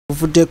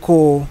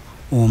Vuddeko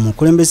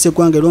omukulembeze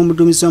gwange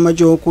Omuduumizi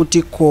w'amagye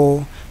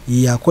okuttiko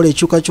yakola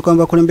ekyukakyuka mu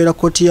bakulembera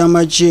kkooti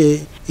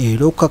y'amagye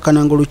era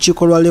okukkakkana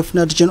ng'olukiiko lwa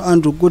Lieutenant General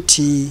Andrew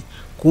Gutti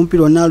kumpi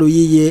lwonna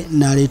luyiye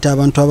n'aleeta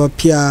abantu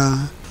abapya.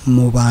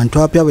 Mu bantu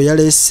abapya bwe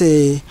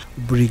yaleese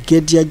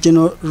Brigadier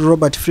General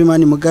Robert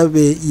Freeman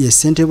Mugabe ye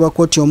ssentebe wa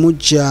kkooti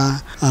Omuggya,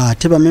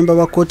 ate bamemba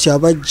ba kkooti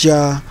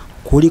abajja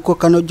kuliko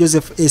Kano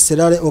Joseph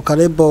Eserale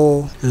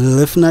Okarebo,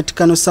 Lieutenant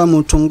Kano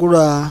Sam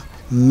Tungura,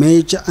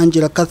 Major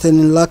Angela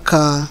Catherine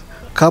Laka,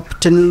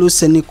 Captain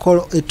Luce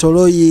Nicole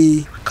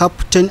Etoloyi,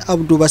 Captain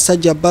Abdu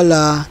Basajja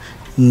Bala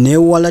ne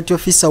Walati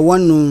Officer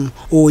wanu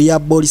oya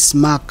Boris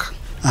Mark.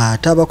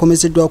 Ate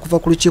abakomezeddwa okuva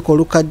ku lukiiko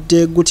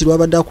olukadde Gutti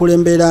lwabadde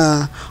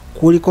akulembera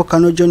kuliko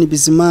Kano John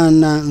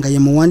Bizimana nga ye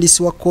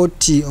muwandiisi wa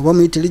kkooti oba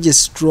muyite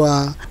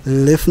registrar,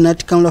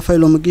 Lieutenant Colonel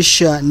Rafael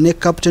Omugisha ne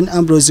Captain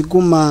Ambrose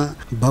Guma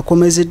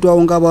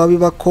bakomezeddwawo ng'abawabi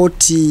ba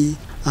kkooti.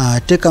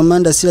 Ate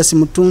Kamanda Silas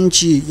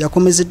Mutungi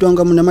yakomezeddwa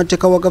nga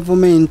munnamateeka wa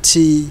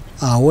gavumenti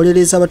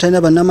awolereza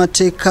abatalina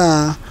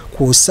bannamateeka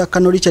kussa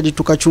Kano Richard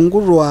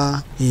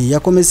Tukachungurwa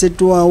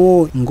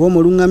yakomezeddwawo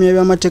ng'omulungamya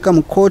by'amateeka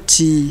mu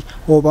kkooti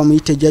oba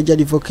muyite jjajja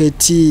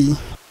advocate.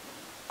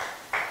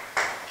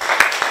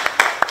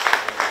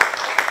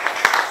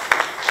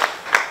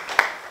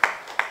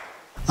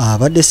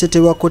 Abadde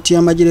ssentebe wa kkooti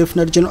y'amagye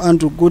Lieutenant General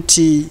Andrew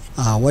Gutti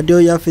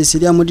awaddeyo yafeesi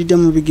eri amudidde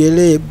mu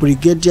bigere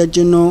Brigadier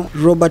General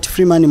Robert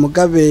Freeman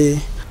Mugabe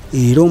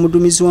era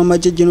omuduumizi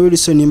w'amagye General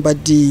Wilson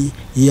Mbadhi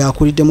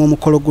yakuliddemu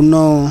omukolo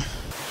guno.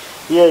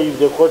 Here is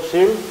the court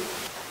seal.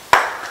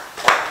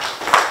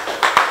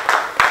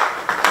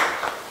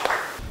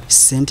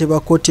 Ssentebe wa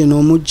kkooti eno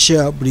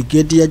Omuggya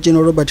Brigadier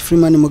General Robert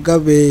Freeman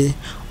Mugabe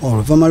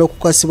oluvannyuma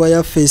lw'okukasibwa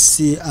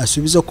yafeesi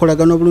asuubiza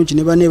okukolagana obulungi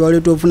ne banne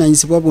baleeta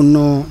obuvunaanyizibwa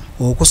buno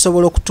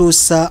okusobola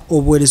okutuusa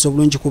obuweereza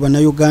obulungi ku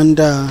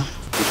bannayuganda.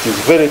 It is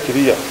very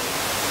clear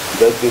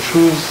that the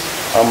shoes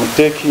I'm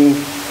taking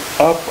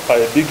up are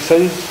a big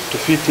size to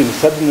fit in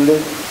suddenly.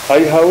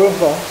 I,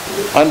 however,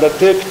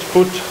 undertake to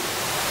put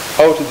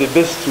out the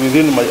best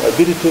within my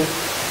ability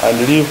and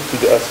live to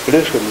the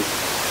aspirations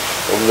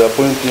of the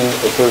appointing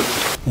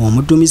authority.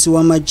 Omuduumizi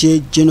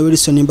w'amagye General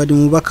Wilson Mbadhi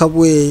mu bubaka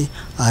bwe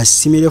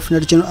asiimye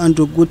Lieutenant General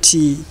Andrew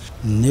Gutti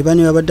ne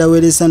banne babadde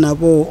aweereza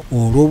nabo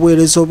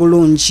olw'obuweereza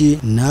obulungi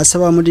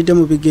n'asaba amudidde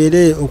mu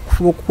bigere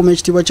okufuba okukuuma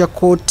ekitiibwa kya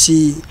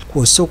kkooti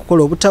kw'ossa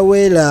okukola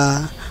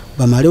obutaweera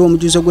bamalewo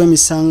omujuzo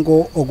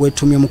gw'emisango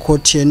ogwetumye mu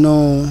kkooti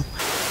eno.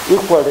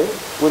 Equally,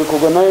 we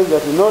recognize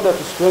that in order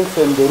to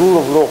strengthen the rule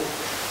of law,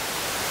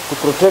 to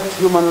protect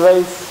human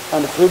rights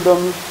and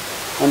freedoms,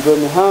 and to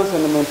enhance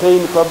and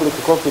maintain public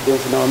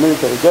confidence in our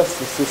military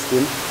justice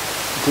system,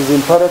 it is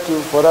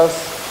imperative for us,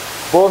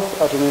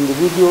 both at an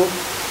individual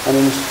and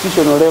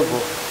institutional level.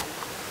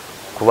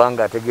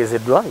 Kubanga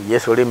ategezeddwa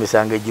yeesola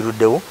emisango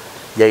egiruddewo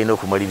gy'alina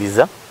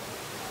okumaliriza.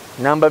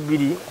 Namba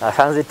 2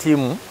 asanze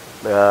ttiimu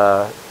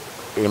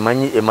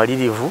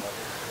emalirivu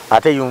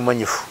ate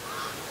y'omumanyifu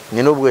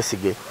nina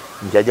obwesige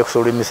nti ajja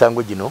kusobola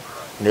emisango gino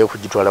naye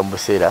okugitwala mu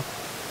buseera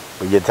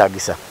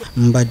bwegyetaagisa.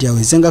 Mbadhi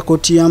aweze nga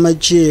kkooti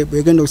y'amagye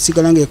bw'egenda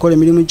okusigala ng'ekola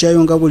emirimu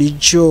gyayo nga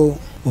bulijjo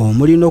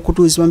omulina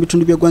okutuuzibwa mu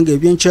bitundu by'eggwanga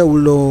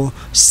eby'enjawulo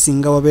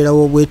singa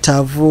wabeerawo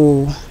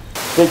obwetaavu.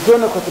 The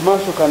General Court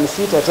Martial can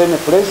sit at any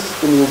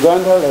place in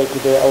Uganda, like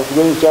the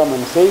outgoing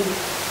chairman said,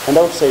 and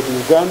outside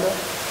Uganda,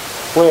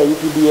 where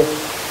UPDF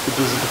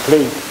is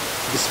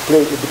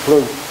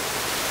deployed.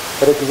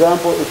 For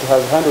example, it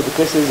has handled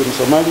cases in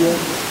Somalia,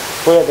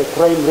 where the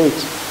crime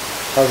rate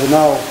has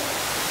now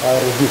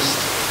reduced.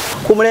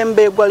 Ku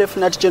mulembe gwa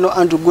Lieutenant General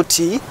Andrew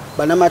Gutti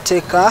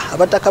bannamateeka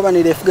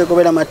abatakabanira efuga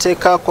egobera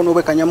amateeka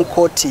n'obwekanya mu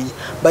kkooti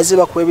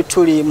baziba ku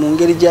ebituli mu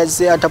ngeri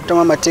gy'azze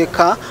ataputamu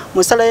amateeka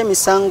mu nsala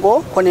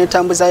y'emisango ko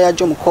n'entambuza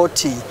yaagyo mu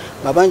kkooti.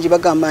 Babangi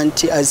bagamba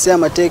nti azze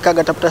amateeka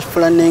agataputa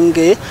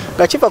fulanenge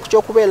nga kiva ku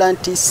ky'okubeera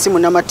nti si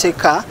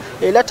munnamateeka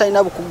era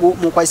talina bukugu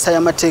mu nkwasisa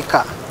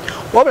y'amateeka.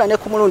 Wabula ne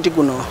ku mulundi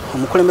guno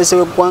omukulembeze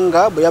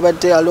w'eggwanga bwe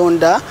yabadde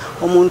alonda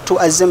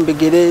omuntu azze mu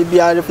bigere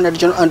bya Lieutenant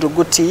General Andrew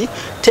Gutti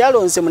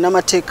teyalonze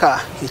munnamateeka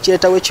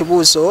ekireetawo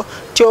ekibuuzo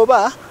ti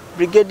oba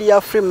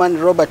Brigadier Freeman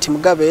Robert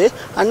Mugabe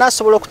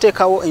anaasobola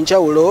okuteekawo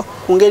enjawulo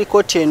ku ngeri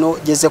kkooti eno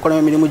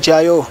gy'ezekolamu emirimu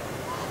gyayo.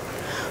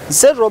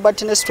 Ze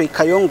Robert Nestor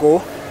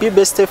Kayongo,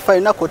 BBSGambuuze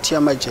na kkooti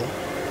y'amagye.